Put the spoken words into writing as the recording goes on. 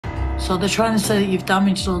So they're trying to say that you've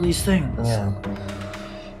damaged all these things? Yeah.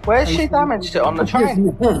 Where's she damaged it on the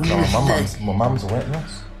train? My mum's a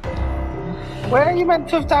witness. Where are you meant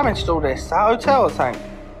to have damaged all this? That hotel, I think.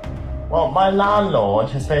 Well, my landlord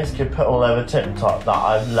has basically put all over TikTok that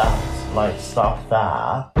I've left, like, stuff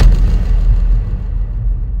there.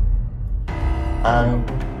 And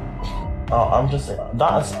I'm just,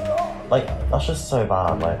 that's just so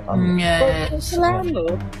bad, like, yeah. It's the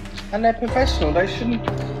landlord, and they're professional. They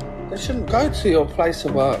shouldn't go to your place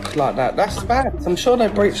of work like that. That's bad. I'm sure they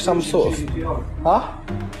breached some sort of... Huh?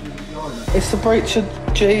 It's a breach of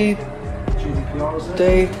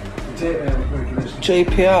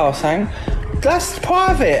GDPR saying that's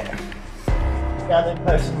private. Yeah, they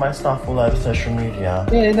posted my stuff all over social media.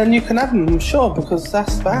 Yeah, then you can have them, I'm sure, because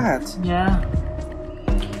that's bad. Yeah.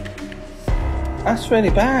 That's really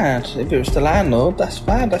bad. If it was the landlord, that's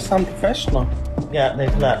bad. That's unprofessional. Yeah,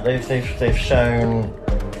 they've shown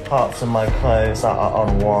parts of my clothes that are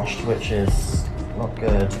unwashed, which is not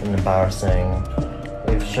good and embarrassing.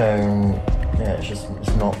 They've shown, yeah,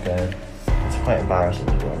 it's not good. It's quite embarrassing,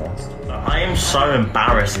 to be honest. I am so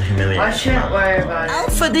embarrassed and humiliated. I shouldn't worry about it.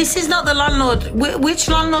 Alpha, this is not the landlord. Which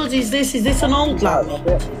landlord is this? Is this an old landlord?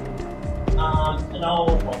 An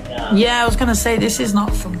old one, yeah. Yeah, I was gonna say this is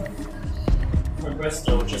not from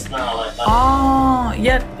Bristol just now, like that. Oh,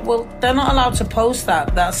 yeah. Well, they're not allowed to post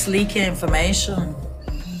that. That's leaking information.